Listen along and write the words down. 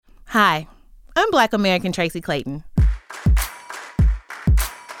Hi, I'm Black American Tracy Clayton.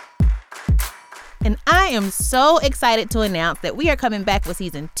 And I am so excited to announce that we are coming back with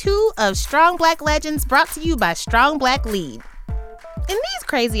season 2 of Strong Black Legends, brought to you by Strong Black Lead. In these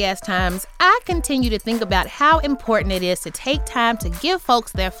crazy-ass times, I continue to think about how important it is to take time to give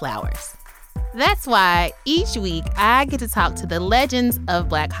folks their flowers. That's why each week I get to talk to the legends of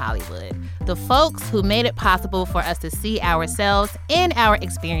Black Hollywood, the folks who made it possible for us to see ourselves and our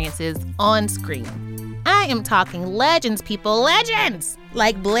experiences on screen. I am talking legends, people, legends!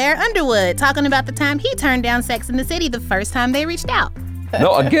 Like Blair Underwood talking about the time he turned down Sex and the City the first time they reached out.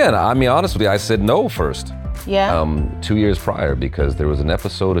 No, again, I mean, honestly, I said no first. Yeah? 2 years prior, because there was an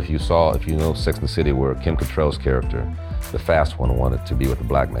episode, if you know Sex and the City, where Kim Cattrall's character, the fast one, wanted to be with a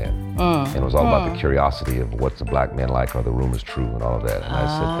black man. And it was all about the curiosity of what's a black man like, are the rumors true, and all of that. And I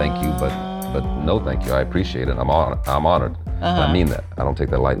said, thank you, but no thank you. I appreciate it. I'm honored. And I mean that. I don't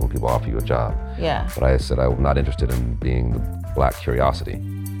take that lightly when people offer you a job. Yeah. But I said I'm not interested in being the black curiosity.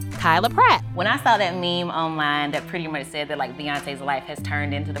 Kyla Pratt. When I saw that meme online that pretty much said that like Beyonce's life has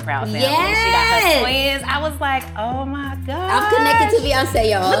turned into the Proud Family, Yes. and she got her twins, I was like, oh my God. I'm connected to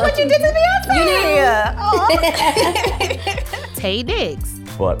Beyonce, y'all. Look what you did to Beyonce. You know? Tay Diggs.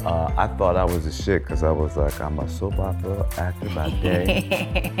 But I thought I was a shit because I was like, I'm a soap opera actor by day,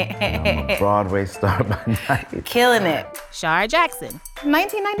 and I'm a Broadway star by night. Killing it. Shar Jackson.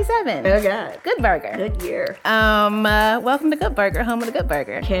 1997. Oh God. Good Burger. Good year. Welcome to Good Burger, home of the Good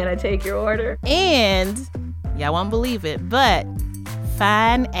Burger. Can I take your order? And, y'all won't believe it, but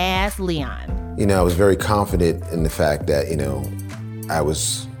fine ass Leon. You know, I was very confident in the fact that, I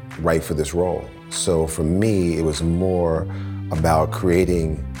was right for this role. So for me, it was more about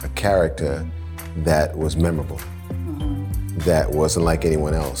creating a character that was memorable, that wasn't like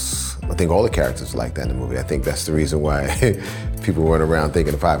anyone else. I think all the characters were like that in the movie. I think that's the reason why people weren't around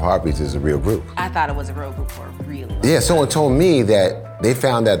thinking the Five Heartbeats is a real group. I thought it was a real group for a really long Yeah, someone told me that they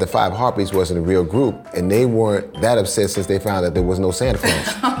found that the Five Heartbeats wasn't a real group, and they weren't that upset since they found that there was no Santa Claus.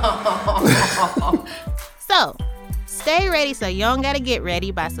 So, stay ready so you don't gotta get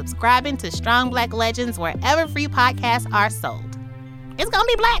ready by subscribing to Strong Black Legends wherever free podcasts are sold. It's gonna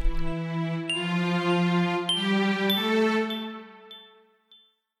be black.